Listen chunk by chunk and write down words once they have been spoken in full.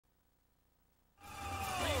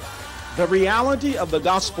The Reality of the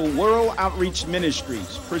Gospel World Outreach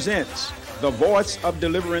Ministries presents the Voice of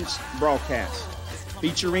Deliverance broadcast,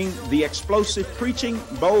 featuring the explosive preaching,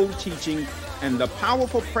 bold teaching, and the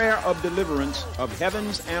powerful prayer of deliverance of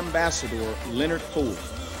Heaven's Ambassador, Leonard.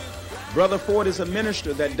 Brother Ford is a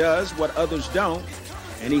minister that does what others don't,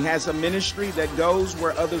 and he has a ministry that goes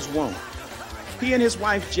where others won't. He and his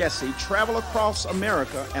wife, Jessie, travel across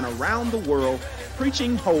America and around the world,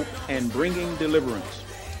 preaching hope and bringing deliverance.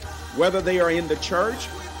 Whether they are in the church,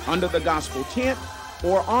 under the gospel tent,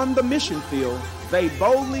 or on the mission field, they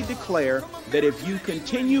boldly declare that if you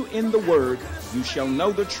continue in the word, you shall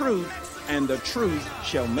know the truth, and the truth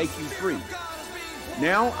shall make you free.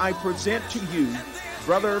 Now I present to you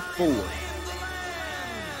Brother Ford.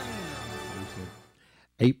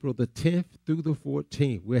 April the 10th through the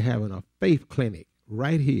 14th, we're having a faith clinic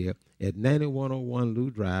right here at 9101 Lou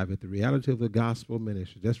Drive at the Reality of the Gospel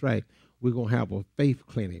Ministry. That's right. We're going to have a faith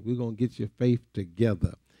clinic. We're going to get your faith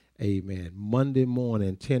together. Amen. Monday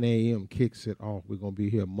morning, 10 a.m. kicks it off. We're going to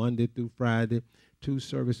be here Monday through Friday, 2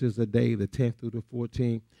 services a day, the 10th through the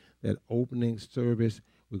 14th. That opening service,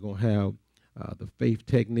 we're going to have the faith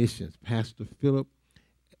technicians. Pastor Philip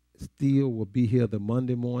Steele will be here the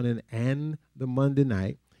Monday morning and the Monday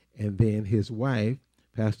night. And then his wife,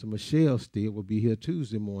 Pastor Michelle Steele, will be here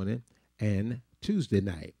Tuesday morning and Tuesday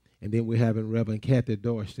night. And then we're having Reverend Kathy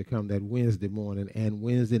Dorsch to come that Wednesday morning and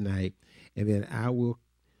Wednesday night. And then I will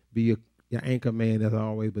be your anchor man as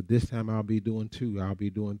always, but this time I'll be doing 2. I'll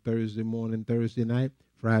be doing Thursday morning, Thursday night,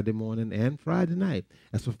 Friday morning, and Friday night.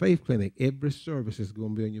 That's a faith clinic. Every service is going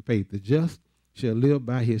to be on your faith. The just shall live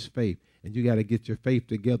by his faith. And you got to get your faith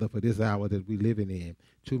together for this hour that we're living in.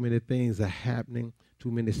 Too many things are happening.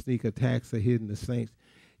 Too many sneak attacks are hitting the saints.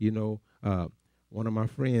 You know, one of my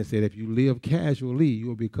friends said, if you live casually,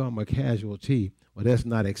 you'll become a casualty. Well, that's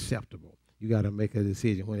not acceptable. You got to make a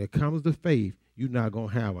decision. When it comes to faith, you're not going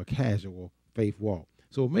to have a casual faith walk.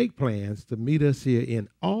 So make plans to meet us here in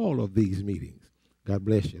all of these meetings. God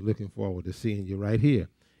bless you. Looking forward to seeing you right here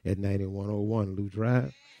at 9101 Lou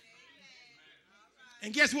Drive.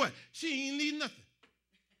 And guess what? She ain't need nothing.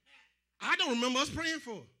 I don't remember us praying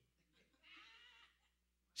for her.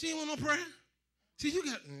 She ain't want no prayer. See, you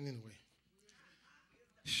got, anyway.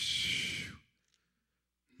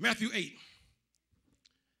 Matthew 8.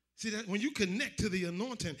 See, that when you connect to the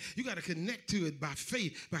anointing, you got to connect to it by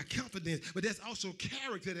faith, by confidence. But there's also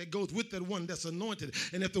character that goes with that one that's anointed.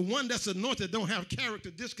 And if the one that's anointed don't have character,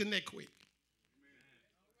 disconnect quick.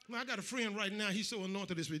 Now, I got a friend right now, he's so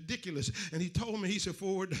anointed, it's ridiculous. And he told me, he said,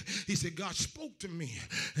 Ford, he said, God spoke to me.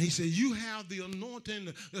 And he said, you have the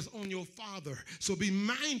anointing that's on your father. So be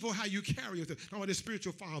mindful how you carry yourself. I'm talking about his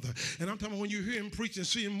spiritual father. And I'm talking about when you hear him preach and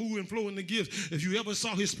see him move and flow in the gifts, if you ever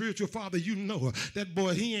saw his spiritual father, you know that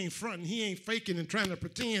boy, he ain't fronting, he ain't faking and trying to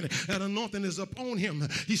pretend that anointing is upon him.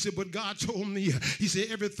 He said, but God told me, he said,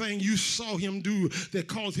 everything you saw him do that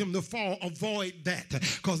caused him to fall, avoid that.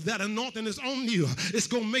 Because that anointing is on you. It's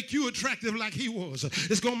going to make you attractive like he was.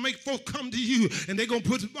 It's going to make folk come to you and they're going to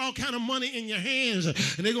put all kind of money in your hands and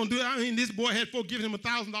they're going to do it. I mean, this boy had folk giving him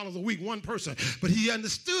 $1,000 a week, one person, but he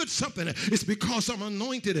understood something. It's because I'm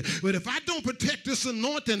anointed. But if I don't protect this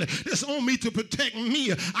anointing that's on me to protect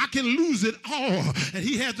me, I can lose it all. And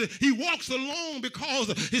he walks alone because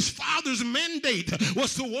his father's mandate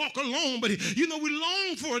was to walk alone. But we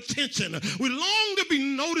long for attention. We long to be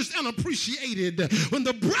noticed and appreciated. When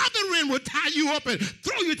the brethren would tie you up and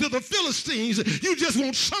throw you to the Philistines, you just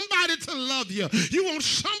want somebody to love you. You want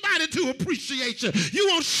somebody to appreciate you. You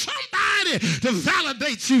want somebody to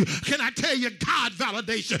validate you. Can I tell you, God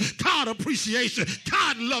validation, God appreciation,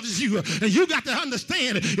 God loves you. And you got to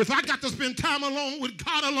understand, if I got to spend time alone with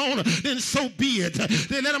God alone, then so be it.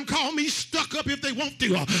 They let them call me stuck up if they want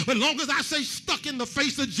to. But as long as I say stuck in the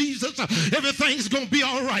face of Jesus, everything's going to be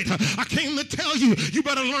all right. I came to tell you, you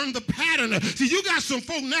better learn the pattern. See, you got some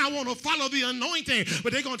folk now want to follow the anointing,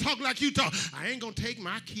 but they're going to talk like you talk. I ain't going to take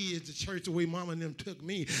my kids to church the way mama and them took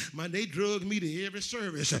me. They drugged me to every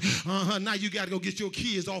service. Now you got to go get your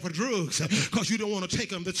kids off of drugs because you don't want to take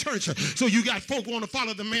them to church. So you got folk want to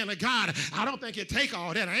follow the man of God. I don't think you take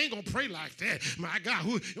all that. I ain't going to pray like that. My God,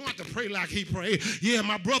 you don't have to pray like he prayed. Yeah,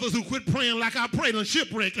 my brothers who quit praying like I prayed on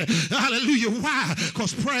shipwreck. Hallelujah. Why?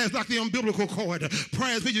 Because prayer is like the umbilical cord.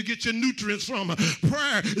 Prayer is where you get your nutrients from.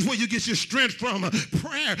 Prayer is where you get your strength from.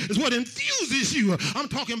 Prayer is what infuses you. I'm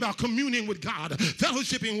talking about communing with God,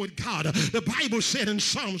 fellowshipping with God. The Bible said in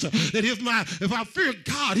Psalms that if I fear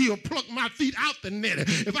God, he'll pluck my feet out the net.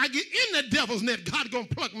 If I get in the devil's net, God's going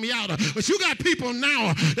to pluck me out. But you got people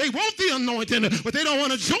now, they want the anointing, but they don't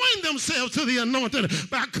want to join themselves to the anointing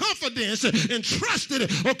by confidence and trusting.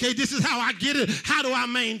 Okay, this is how I get it. How do I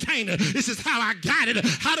maintain it? This is how I got it.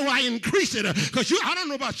 How do I increase it? Because I don't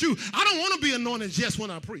know about you. I don't want to be anointed just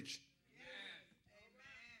when I preach.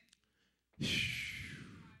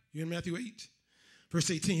 You in Matthew 8? Verse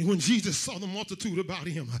 18, when Jesus saw the multitude about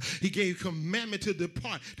him, he gave commandment to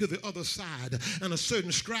depart to the other side. And a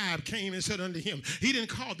certain scribe came and said unto him, he didn't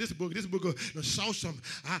call this book of saw some.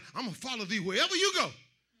 I'm going to follow thee wherever you go.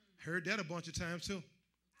 Heard that a bunch of times too.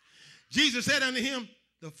 Jesus said unto him,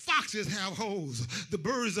 the foxes have holes. The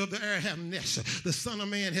birds of the air have nests. The Son of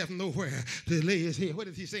Man have nowhere to lay his head. What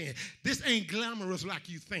is he saying? This ain't glamorous like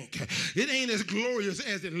you think. It ain't as glorious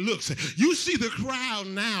as it looks. You see the crowd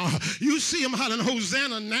now. You see them hollering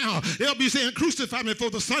Hosanna now. They'll be saying, crucify me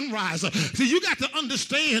before the sunrise. See, you got to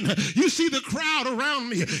understand. You see the crowd around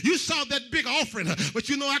me. You saw that big offering. But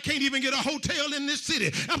you know I can't even get a hotel in this city.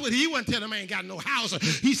 That's what he wasn't telling me. I ain't got no house.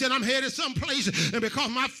 He said, I'm headed someplace. And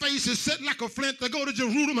because my face is set like a flint to go to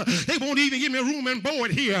Jerusalem, they won't even give me a room and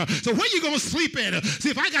board here. So where you going to sleep at? See,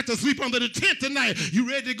 if I got to sleep under the tent tonight, you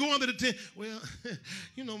ready to go under the tent? Well,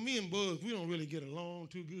 you know, me and Buzz, we don't really get along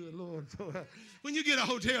too good, Lord. So when you get a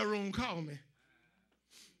hotel room, call me.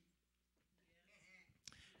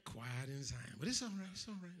 Quiet in Zion. But it's all right, it's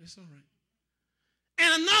all right, it's all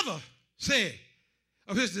right. And another said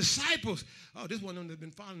of his disciples, oh, this one of them that's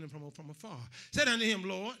been following him from afar, said unto him,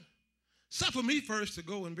 Lord, suffer me first to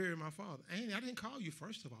go and bury my father. I didn't call you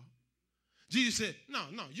first of all. Jesus said, no,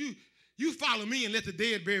 you follow me and let the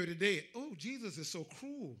dead bury the dead. Oh, Jesus is so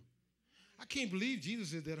cruel. I can't believe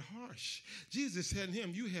Jesus is that harsh. Jesus said to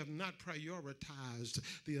him, you have not prioritized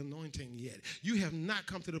the anointing yet. You have not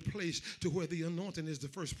come to the place to where the anointing is the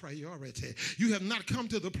first priority. You have not come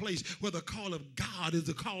to the place where the call of God is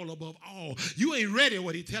the call above all. You ain't ready,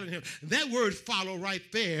 what he's telling him. That word follow right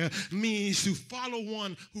there means to follow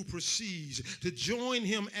one who proceeds, to join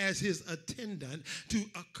him as his attendant, to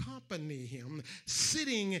accompany him,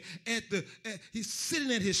 sitting at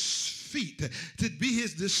his feet, to be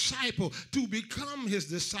his disciple, to become his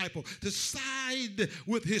disciple, to side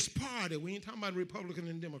with his party. We ain't talking about Republican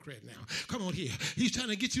and Democrat now. Come on here. He's trying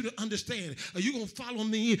to get you to understand. Are you going to follow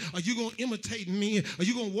me? Are you going to imitate me? Are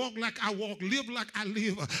you going to walk like I walk, live like I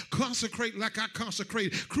live, consecrate like I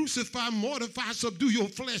consecrate, crucify, mortify, subdue your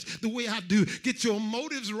flesh the way I do? Get your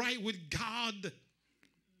motives right with God.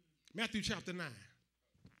 Matthew chapter 9.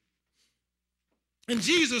 And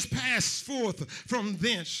Jesus passed forth from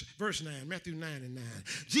thence, verse 9, Matthew 9 and 9.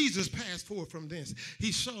 Jesus passed forth from thence.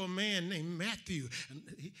 He saw a man named Matthew. And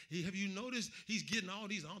have you noticed he's getting all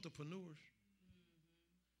these entrepreneurs?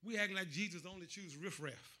 We act like Jesus only chooses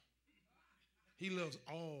riffraff. He loves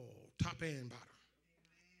all, top and bottom.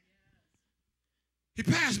 He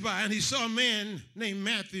passed by and he saw a man named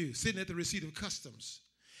Matthew sitting at the receipt of customs.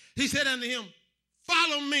 He said unto him,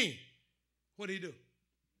 follow me. What did he do?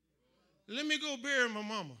 Let me go bury my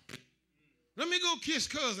mama. Let me go kiss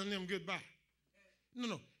cousin them goodbye.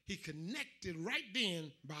 No. He connected right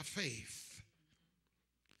then by faith.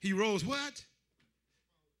 He rose what?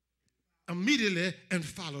 Immediately and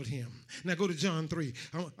followed him. Now go to John 3.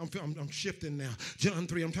 I'm shifting now. John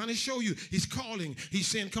 3. I'm trying to show you. He's calling. He's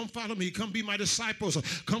saying, come follow me. Come be my disciples.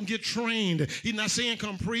 Come get trained. He's not saying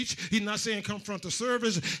come preach. He's not saying come front the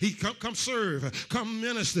service. He come serve. Come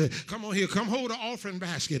minister. Come on here. Come hold the offering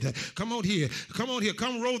basket. Come on here. Come on here.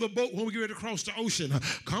 Come row the boat when we get ready to cross the ocean.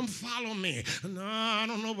 Come follow me. No, I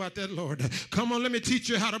don't know about that, Lord. Come on, let me teach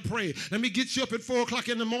you how to pray. Let me get you up at 4 o'clock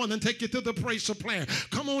in the morning and take you to the place of prayer.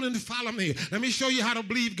 Come on and follow me. Let me show you how to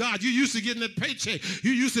believe God. You used to getting that paycheck.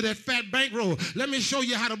 You used to that fat bankroll. Let me show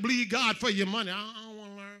you how to believe God for your money. I don't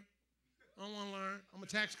want to learn. I don't want to learn. I'm a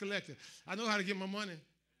tax collector. I know how to get my money.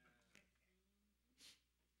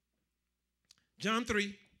 John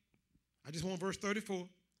 3. I just want verse 34.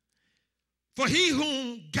 For he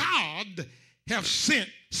whom God hath sent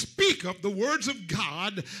speaketh the words of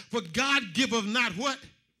God, for God giveth not what?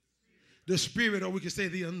 The Spirit, or we could say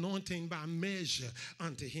the anointing by measure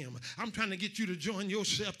unto him. I'm trying to get you to join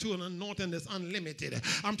yourself to an anointing that's unlimited.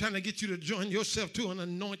 I'm trying to get you to join yourself to an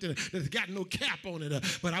anointing that's got no cap on it.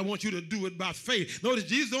 But I want you to do it by faith. Notice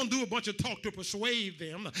Jesus don't do a bunch of talk to persuade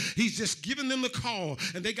them. He's just giving them the call,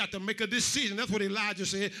 and they got to make a decision. That's what Elijah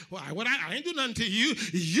said. Well, I ain't do nothing to you.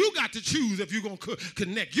 You got to choose if you're going to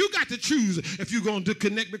connect. You got to choose if you're going to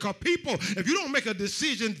connect, because people, if you don't make a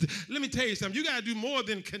decision, let me tell you something. You got to do more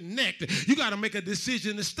than connect. You got to make a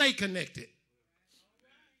decision to stay connected.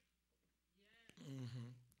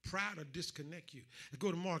 pride will disconnect you. Let's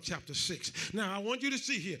go to Mark chapter 6. Now, I want you to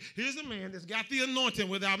see here. Here's a man that's got the anointing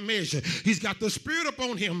without measure. He's got the Spirit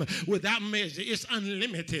upon him without measure. It's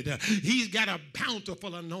unlimited. He's got a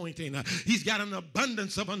bountiful anointing. He's got an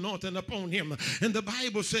abundance of anointing upon him. And the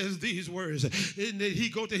Bible says these words. He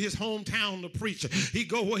go to his hometown to preach. He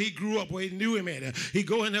go where he grew up, where he knew him at. He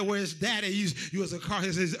go in there where his daddy,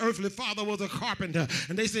 his earthly father was a carpenter.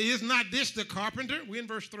 And they say, is not this the carpenter? We're in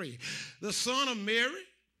verse 3. The son of Mary.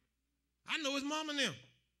 I know his mom and them.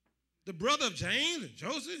 The brother of James and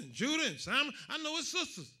Joseph and Judah and Simon. I know his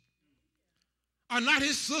sisters. Are not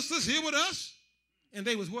his sisters here with us? And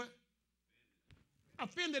they was what?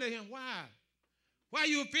 Offended at him. Why? Why are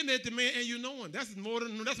you offended at the man and you know him? That's more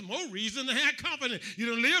reason to have confidence. You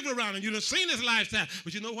done lived around him. You done seen his lifestyle.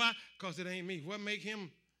 But you know why? Because it ain't me. What make him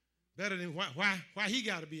better than why he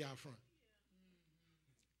got to be out front?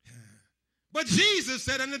 But Jesus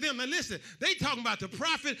said unto them, now listen, they talking about the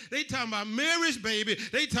prophet, they talking about Mary's baby,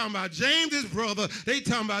 they talking about James's brother, they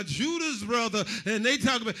talking about Judah's brother, and they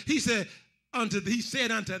talking about, he said unto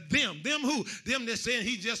them who? Them that saying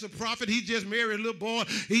he's just a prophet, he just married a little boy,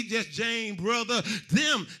 he just James' brother.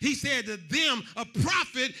 Them, he said to them, a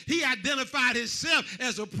prophet, he identified himself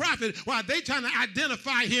as a prophet while they trying to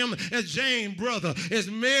identify him as James' brother,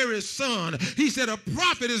 as Mary's son. He said a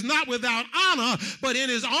prophet is not without honor, but in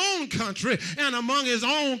his own country and among his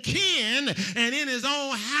own kin and in his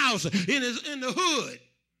own house, in the hood.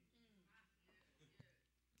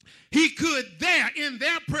 He could there, in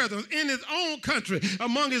their presence, in his own country,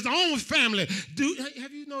 among his own family.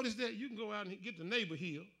 Have you noticed that? You can go out and get the neighbor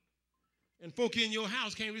healed, and folk in your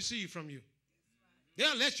house can't receive from you.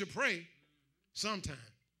 They'll let you pray sometime.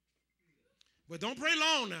 But don't pray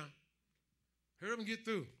long now. Hurry up and get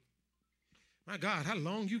through. My God, how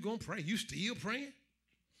long you going to pray? You still praying?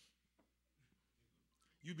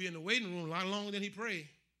 You be in the waiting room a lot longer than he prayed.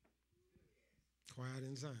 Quiet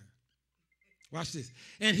inside. Watch this.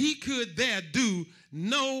 And he could there do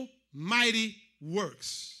no mighty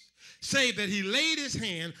works, save that he laid his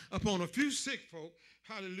hand upon a few sick folk.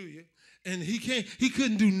 Hallelujah. And he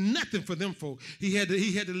couldn't do nothing for them folk. He had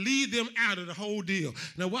to lead them out of the whole deal.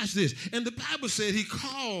 Now watch this. And the Bible said he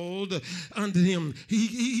called unto him.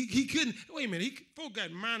 He couldn't, wait a minute, folk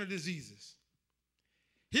got minor diseases.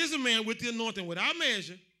 Here's a man with the anointing without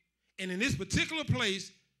measure, and in this particular place,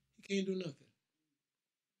 he can't do nothing.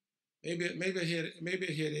 Maybe a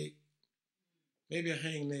headache, maybe a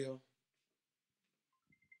hangnail.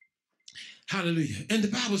 Hallelujah. And the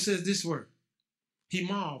Bible says this word. He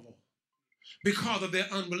marveled because of their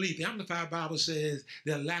unbelief. The Amplified Bible says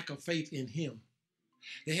their lack of faith in him.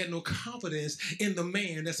 They had no confidence in the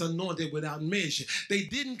man that's anointed without measure. They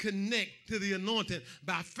didn't connect to the anointing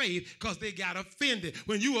by faith because they got offended.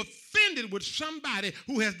 When you offended with somebody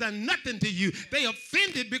who has done nothing to you, they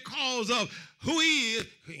offended because of who he is.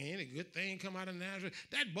 Ain't a good thing come out of Nazareth.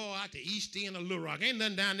 That boy out the east end of Little Rock. Ain't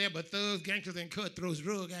nothing down there but thugs, gangsters, and cutthroats,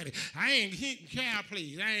 drug addicts.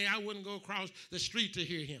 Please. I wouldn't go across the street to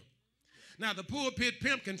hear him. Now, the pulpit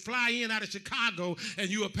pimp can fly in out of Chicago and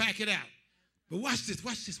you will pack it out. But watch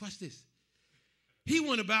this. He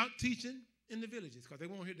went about teaching in the villages because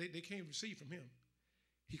they can't receive from him.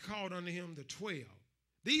 He called unto him the 12.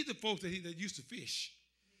 These are folks that used to fish.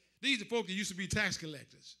 These are folks that used to be tax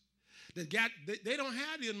collectors. They don't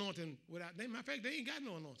have the anointing without, matter of fact, they ain't got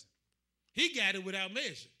no anointing. He got it without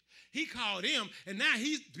measure. He called him, and now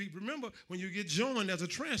remember, when you get joined, there's a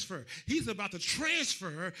transfer. He's about to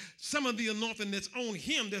transfer some of the anointing that's on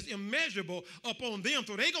him, that's immeasurable, upon them.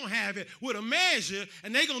 So they're going to have it with a measure,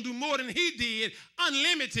 and they're going to do more than he did,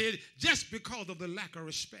 unlimited, just because of the lack of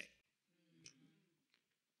respect.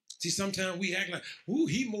 See, sometimes we act like, ooh,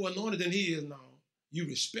 he more anointed than he is. No, you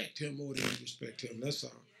respect him more than you respect him. That's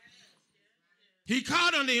all. He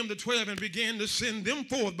called unto him the 12 and began to send them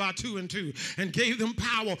forth by 2 and 2 and gave them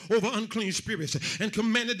power over unclean spirits and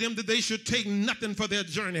commanded them that they should take nothing for their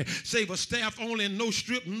journey, save a staff only and no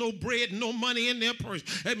strip, no bread, no money in their purse.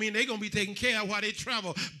 That means they're going to be taken care of while they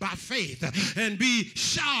travel by faith and be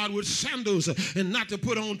shod with sandals and not to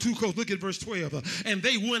put on 2 coats. Look at verse 12. And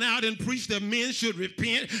they went out and preached that men should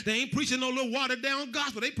repent. They ain't preaching no little watered down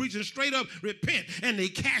gospel. They preaching straight up repent. And they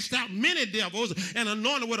cast out many devils and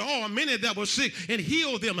anointed with oil many that were sick, and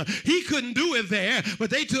healed them. He couldn't do it there, but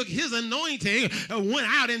they took his anointing and went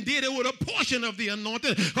out and did it with a portion of the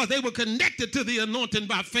anointing because they were connected to the anointing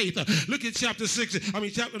by faith. Look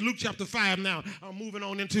at Luke chapter 5 now. I'm moving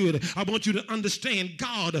on into it. I want you to understand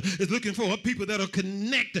God is looking for people that are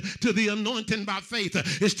connected to the anointing by faith.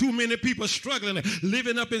 There's too many people struggling,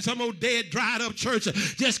 living up in some old dead, dried up church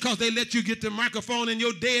just because they let you get the microphone in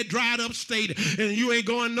your dead, dried up state and you ain't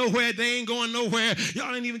going nowhere. They ain't going nowhere.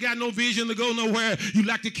 Y'all ain't even got no vision to go nowhere. You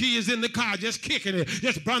like the kids in the car just kicking it,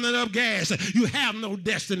 just burning up gas. You have no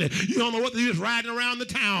destiny. You don't know what to do. Just riding around the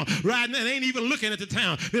town, riding and ain't even looking at the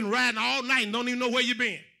town. Been riding all night and don't even know where you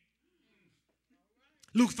been.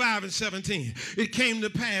 Luke 5:17. It came to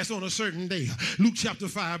pass on a certain day. Luke chapter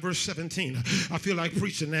 5, verse 17. I feel like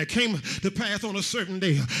preaching now. It came to pass on a certain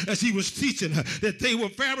day as he was teaching that they were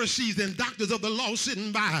Pharisees and doctors of the law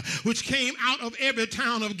sitting by, which came out of every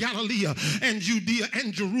town of Galilee and Judea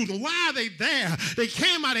and Jerusalem. Why are they there? They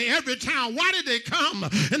came out of every town. Why did they come?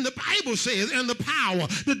 And the Bible says, and the power,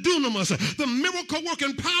 the dunamis, the miracle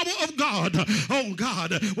working power of God, oh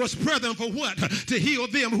God, was present for what? To heal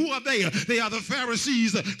them. Who are they? They are the Pharisees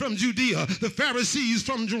from Judea, the Pharisees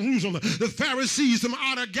from Jerusalem, the Pharisees from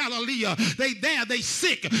out of Galilee. They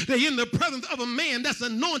sick. They in the presence of a man that's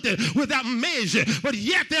anointed without measure, but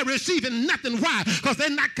yet they're receiving nothing. Why? Because they're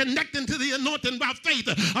not connecting to the anointing by faith.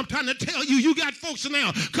 I'm trying to tell you, you got folks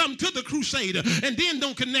now come to the crusade and then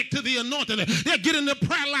don't connect to the anointing. They'll get in the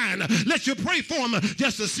prayer line. Let you pray for them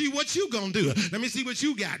just to see what you gonna do. Let me see what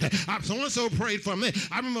you got. So-and-so prayed for me.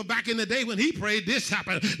 I remember back in the day when he prayed, this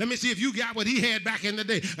happened. Let me see if you got what he had back in the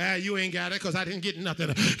day. You ain't got it because I didn't get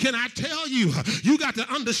nothing. Can I tell you, you got to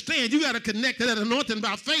understand, you got to connect to that anointing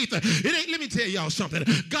by faith. Let me tell y'all something.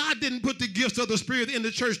 God didn't put the gifts of the Spirit in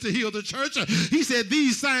the church to heal the church. He said,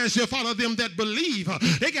 these signs shall follow them that believe.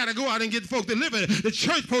 They got to go out and get folk delivered. The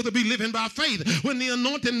church supposed to be living by faith. When the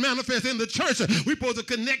anointing manifests in the church, we're supposed to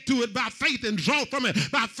connect to it by faith and draw from it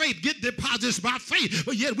by faith, get deposits by faith.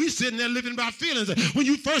 But yet we sitting there living by feelings. When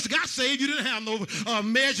you first got saved, you didn't have no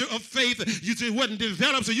measure of faith. You wasn't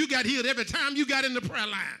developed, so you got healed every time you got in the prayer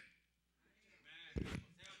line.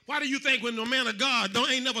 Why do you think when the man of God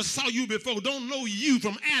ain't never saw you before, don't know you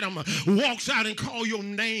from Adam, walks out and call your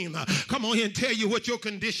name, come on here and tell you what your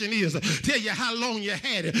condition is, tell you how long you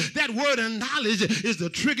had it? That word of knowledge is to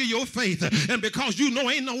trigger your faith. And because you know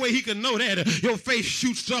ain't no way he can know that, your faith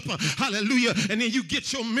shoots up, hallelujah, and then you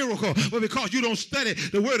get your miracle. But because you don't study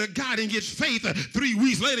the word of God and get faith, 3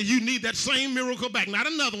 weeks later you need that same miracle back, not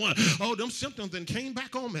another one. Oh, them symptoms then came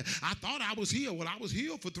back on me. I thought I was healed. Well, I was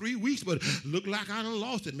healed for 3 weeks, but looked like I done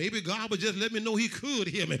lost it. Maybe God would just let me know he could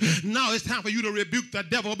heal me. Now it's time for you to rebuke the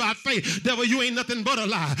devil by faith. Devil, you ain't nothing but a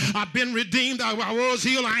lie. I've been redeemed. I was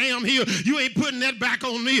healed. I am healed. You ain't putting that back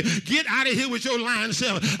on me. Get out of here with your lying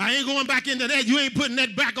self. I ain't going back into that. You ain't putting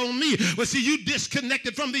that back on me. But see, you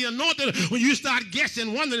disconnected from the anointing when you start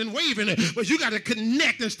guessing, wondering, and wavering. But you got to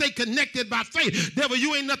connect and stay connected by faith. Devil,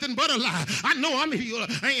 you ain't nothing but a lie. I know I'm healed.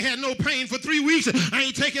 I ain't had no pain for 3 weeks. I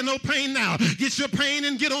ain't taking no pain now. Get your pain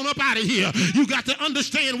and get on up out of here. You got to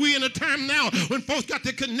understand we in a time now when folks got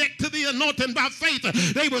to connect to the anointing by faith.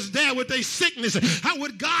 They was there with their sickness. How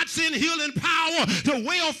would God send healing power to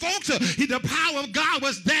well folks? The power of God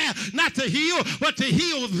was there not to heal, but to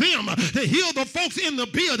heal them, to heal the folks in the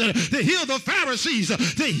building, to heal the Pharisees,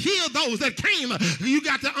 to heal those that came. You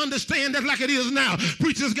got to understand that like it is now.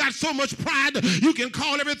 Preachers got so much pride, you can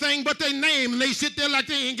call everything but their name, and they sit there like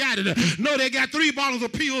they ain't got it. No, they got 3 bottles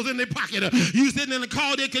of pills in their pocket. You sitting in the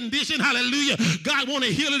call their condition, hallelujah. God want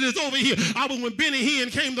to heal it. It's over here. I was when Benny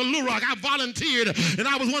Hinn came to Little Rock. I volunteered, and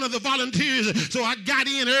I was one of the volunteers. So I got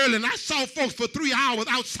in early, and I saw folks for 3 hours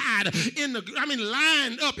outside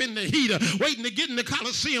lined up in the heat, waiting to get in the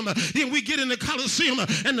Coliseum. Then we get in the Coliseum,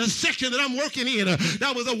 and the section that I'm working in,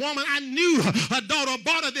 that was a woman I knew. Her daughter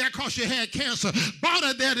brought her there because she had cancer. Brought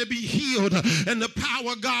her there to be healed, and the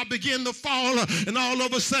power of God began to fall, and all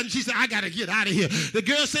of a sudden she said, I got to get out of here. The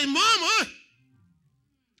girl said, Mama,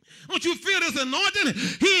 don't you feel this anointing?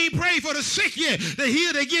 He ain't prayed for the sick yet.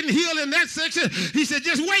 They're getting healed in that section. He said,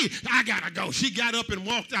 just wait. I got to go. She got up and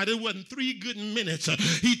walked out. It wasn't 3 good minutes.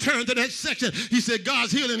 He turned to that section. He said,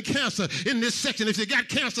 God's healing cancer in this section. If you got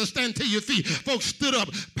cancer, stand to your feet. Folks stood up.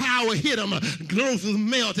 Power hit them. Growth was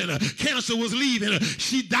melting. Cancer was leaving.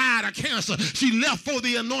 She died of cancer. She left before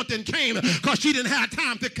the anointing came because she didn't have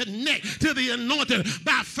time to connect to the anointing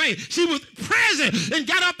by faith. She was present and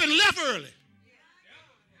got up and left early.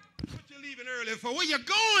 Early for where you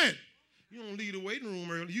going? You don't leave the waiting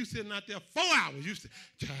room early. You sitting out there 4 hours. You say,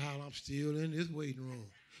 child, I'm still in this waiting room.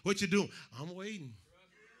 What you doing? I'm waiting.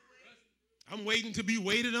 I'm waiting to be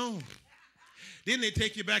waited on. Then they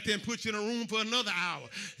take you back there and put you in a room for another hour.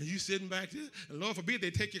 And you sitting back there. And Lord forbid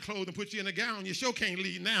they take your clothes and put you in a gown. You sure can't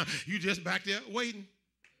leave now. You just back there waiting.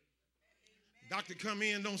 Doctor come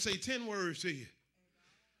in, don't say 10 words to you.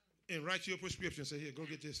 And write you a prescription. Say, here, go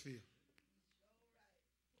get this filled.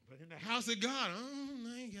 But in the house of God,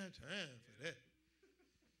 I ain't got time for that.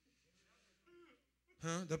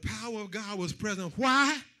 The power of God was present.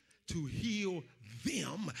 Why? To heal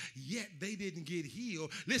them, yet they didn't get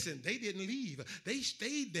healed. Listen, they didn't leave. They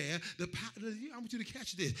stayed there. I want you to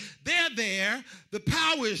catch this. They're there. The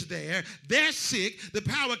power is there. They're sick. The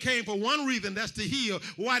power came for one reason, that's to heal.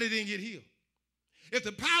 Why they didn't get healed? If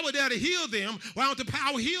the power there to heal them, why don't the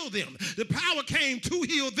power heal them? The power came to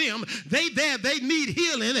heal them. They need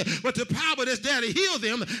healing, but the power that's there to heal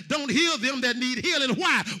them don't heal them that need healing.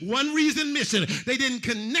 Why? One reason missing. They didn't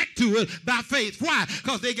connect to it by faith. Why?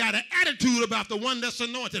 Because they got an attitude about the one that's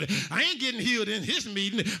anointed. I ain't getting healed in his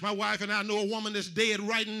meeting. My wife and I know a woman that's dead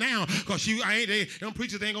right now because them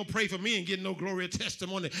preachers ain't going to pray for me and get no glory or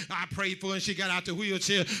testimony. I prayed for her and she got out the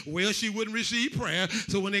wheelchair. Well, she wouldn't receive prayer.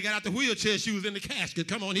 So when they got out the wheelchair, she was in the casket.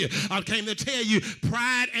 Come on here. I came to tell you,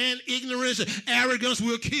 pride and ignorance, arrogance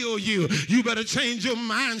will kill you. You better change your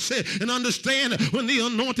mindset and understand when the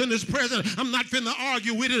anointing is present, I'm not finna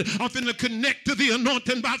argue with it. I'm finna connect to the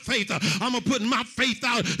anointing by faith. I'm going to put my faith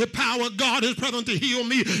out. The power of God is present to heal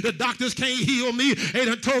me. The doctors can't heal me. They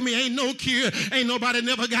done told me ain't no cure. Ain't nobody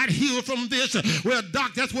never got healed from this. Well,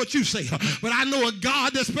 doc, that's what you say. But I know a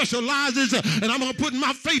God that specializes, and I'm going to put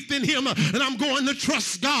my faith in him, and I'm going to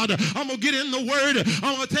trust God. I'm going to get in the word.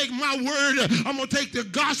 I'm going to take my word. I'm going to take the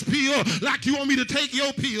gospel like you want me to take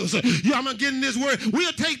your pills. I'm going to get in this word.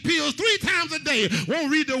 We'll take pills 3 times a day.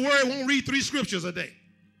 Won't read the word. Won't read 3 scriptures a day.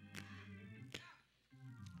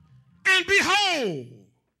 And behold,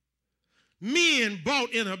 men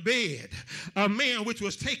brought in a bed a man which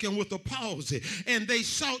was taken with a palsy, and they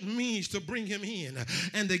sought means to bring him in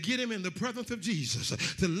and to get him in the presence of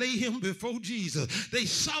Jesus, to lay him before Jesus. They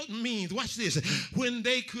sought means, watch this, when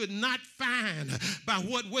they could not find by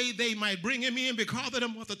what way they might bring him in because of the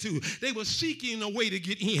multitude. They were seeking a way to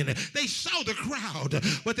get in. They saw the crowd,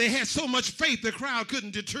 but they had so much faith the crowd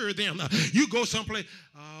couldn't deter them. You go someplace,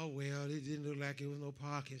 oh, well, it didn't look like it was no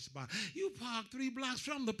parking spot. You parked 3 blocks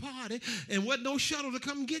from the party and wasn't no shuttle to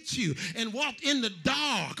come get you, and walked in the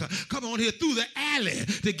dark, come on here, through the alley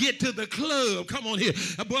to get to the club. Come on here.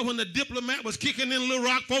 But when the diplomat was kicking in Little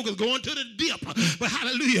Rock, folks going to the dip. But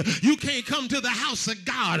hallelujah, you can't come to the house of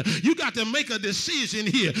God. You got to make a decision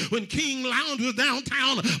here. When King Lounge was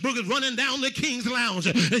downtown, boogers running down the King's Lounge,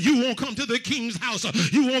 and you won't come to the King's house.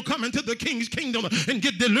 You won't come into the King's kingdom and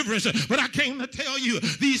get deliverance. But I came to tell you,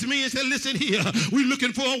 these men said, listen here, we're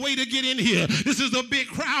looking for a way to get in here. This is a big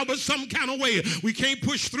crowd, but some kind of way we can't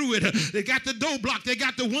push through it. They got the door blocked, they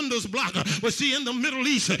got the windows blocked. But see, in the Middle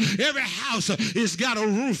East, every house has got a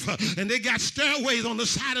roof, and they got stairways on the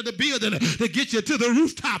side of the building to get you to the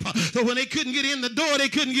rooftop. So when they couldn't get in the door, they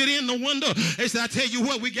couldn't get in the window. They said, I tell you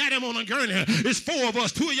what, we got him on a gurney. It's 4 of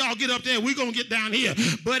us. 2 of y'all get up there, we're going to get down here.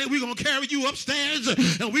 Buddy, we're going to carry you upstairs,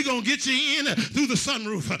 and we're going to get you in through the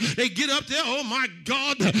sunroof. They get up there, oh my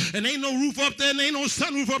God, and ain't no roof up there, and ain't no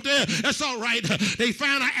sunroof up there. That's all right. They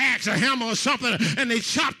found an axe, a hammer or something, and they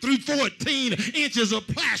chopped through 14 inches of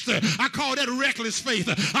plaster. I call that reckless faith.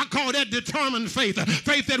 I call that determined faith.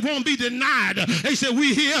 Faith that won't be denied. They said,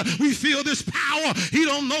 we here, we feel this power. He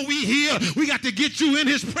don't know we here. We got to get you in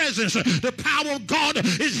his presence. The power of God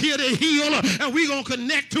is here to heal, and we're going to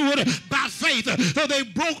connect to it by faith. So they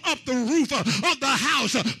broke up the roof of the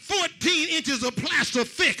house, 14 inches of plaster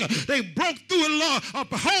thick. They broke through a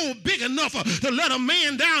hole big enough to let a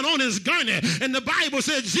man down on his gurney. And the Bible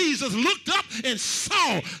said Jesus looked up and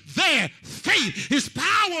saw their faith. His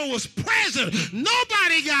power was present.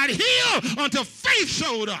 Nobody got healed until faith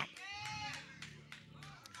showed up.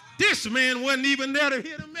 This man wasn't even there to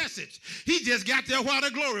hear the message. He just got there while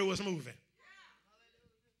the glory was moving.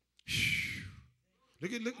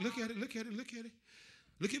 Look at it.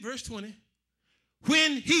 Look at verse 20.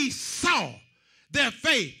 When he saw their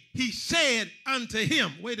faith, he said unto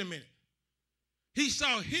him, wait a minute. He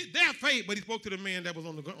saw their faith, but he spoke to the man that was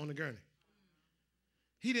on the gurney.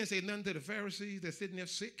 He didn't say nothing to the Pharisees that's sitting there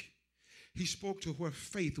sick. He spoke to where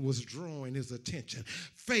faith was drawing his attention.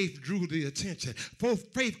 Faith drew the attention.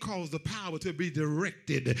 Faith caused the power to be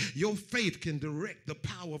directed. Your faith can direct the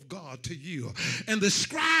power of God to you. And the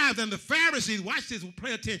scribes and the Pharisees, watch this,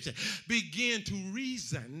 pay attention, began to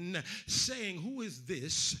reason, saying, who is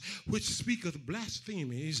this which speaketh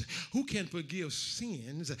blasphemies? Who can forgive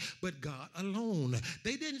sins but God alone?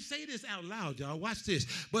 They didn't say this out loud, y'all. Watch this.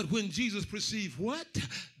 But when Jesus perceived what?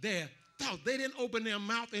 Their thoughts. They didn't open their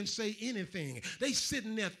mouth and say anything. They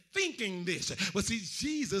sitting there thinking this. But see,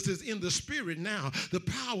 Jesus is in the spirit now. The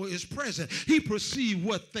power is present. He perceived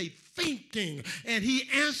what they thinking, and he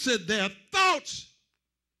answered their thoughts.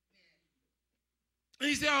 And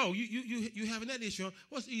he said, oh, you having that issue?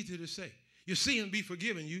 What's easier to say? Your sin be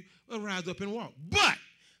forgiven you. Well, rise up and walk. But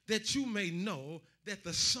that you may know that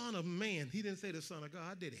the Son of Man, he didn't say the Son of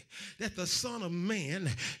God, did he? That the Son of Man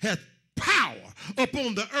hath power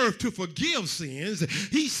upon the earth to forgive sins.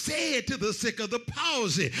 He said to the sick of the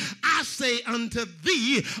palsy, I say unto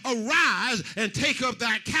thee, arise and take up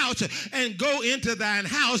thy couch and go into thine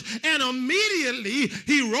house. And immediately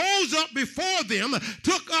he rose up before them,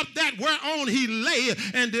 took up that whereon he lay,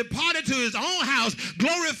 and departed to his own house,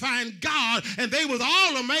 glorifying God. And they was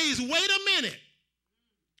all amazed. Wait a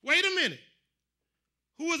minute.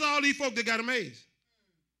 Who was all these folk that got amazed?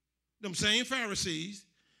 Them same Pharisees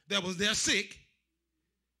that was there sick.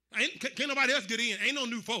 Can't nobody else get in. Ain't no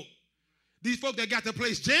new folk. These folk that got the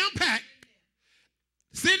place jam-packed,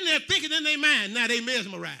 sitting there thinking in their mind, now they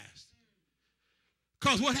mesmerized.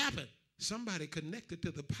 Because what happened? Somebody connected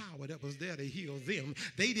to the power that was there to heal them.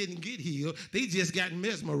 They didn't get healed. They just got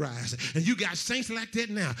mesmerized. And you got saints like that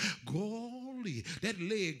now. Golly, that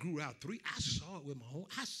leg grew out 3. I saw it with my own.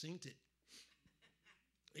 I seen it.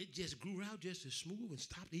 It just grew out just as smooth and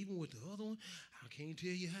stopped even with the other one. I can't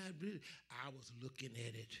tell you how it did. I was looking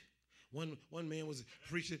at it. One man was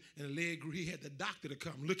preaching, and the leg grew. He had the doctor to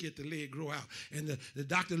come look at the leg grow out. And the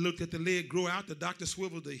doctor looked at the leg grow out. The doctor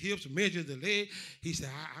swiveled the hips, measured the leg. He said,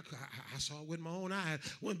 I saw it with my own eyes.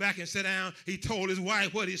 Went back and sat down. He told his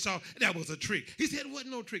wife what he saw. That was a trick. He said it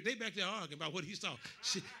wasn't no trick. They back there arguing about what he saw.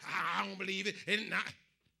 I don't believe it. And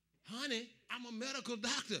honey, I'm a medical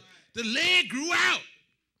doctor. The leg grew out.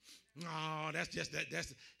 No, that's just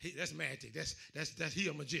that's magic. That's he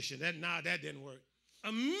a magician. That didn't work.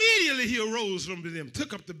 Immediately he arose from them,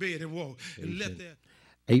 took up the bed and walked and left there.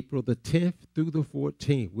 April the 10th through the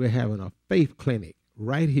 14th, we're having a faith clinic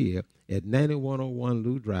right here at 9101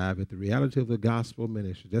 Lou Drive at the Reality of the Gospel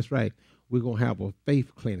Ministries. That's right. We're going to have a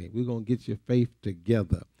faith clinic. We're going to get your faith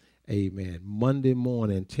together. Amen. Monday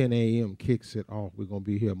morning, 10 a.m. kicks it off. We're going to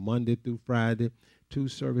be here Monday through Friday, 2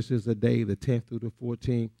 services a day, the 10th through the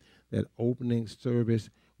 14th. That opening service,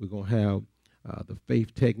 we're going to have the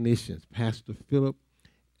faith technicians. Pastor Philip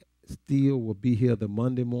Steele will be here the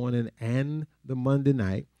Monday morning and the Monday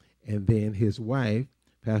night. And then his wife,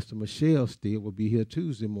 Pastor Michelle Steele, will be here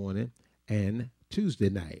Tuesday morning and Tuesday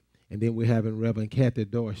night. And then we're having Reverend Kathy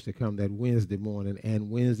Dorsch to come that Wednesday morning and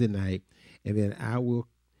Wednesday night. And then I will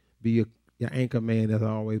be your anchor man as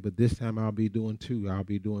always, but this time I'll be doing 2. I'll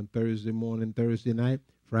be doing Thursday morning, Thursday night,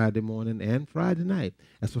 Friday morning, and Friday night.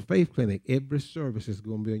 That's a faith clinic. Every service is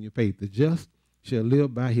going to be on your faith. The just shall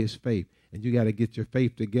live by his faith. And you got to get your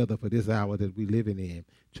faith together for this hour that we're living in.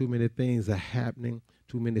 Too many things are happening.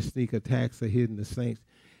 Too many sneak attacks are hitting the saints.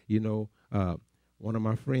 You know, one of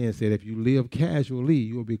my friends said, if you live casually,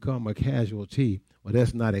 you'll become a casualty. Well,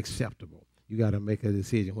 that's not acceptable. You got to make a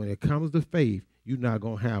decision. When it comes to faith, you're not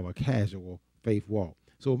going to have a casual faith walk.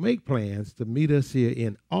 So make plans to meet us here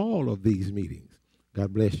in all of these meetings.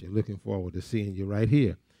 God bless you. Looking forward to seeing you right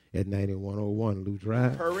here at 9101 Lou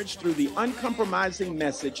Drive. Encouraged through the uncompromising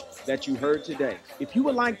message that you heard today. If you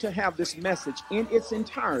would like to have this message in its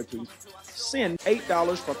entirety, send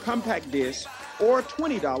 $8 for compact disc or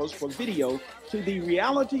 $20 for video to the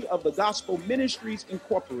Reality of the Gospel Ministries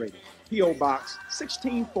Incorporated, P.O. Box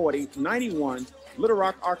 164091, Little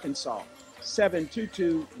Rock, Arkansas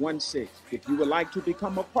 72216. If you would like to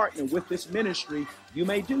become a partner with this ministry, you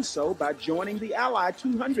may do so by joining the Ally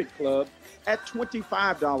 200 Club at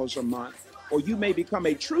 $25 a month, or you may become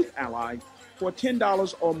a Truth Ally for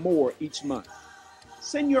 $10 or more each month.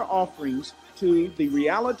 Send your offerings to the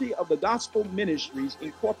Reality of the Gospel Ministries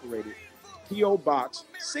Incorporated, P.O. Box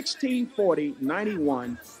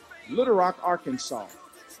 164091, Little Rock, Arkansas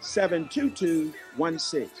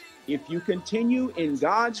 72216. If you continue in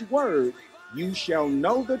God's word, you shall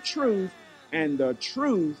know the truth, and the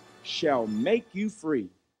truth shall make you free.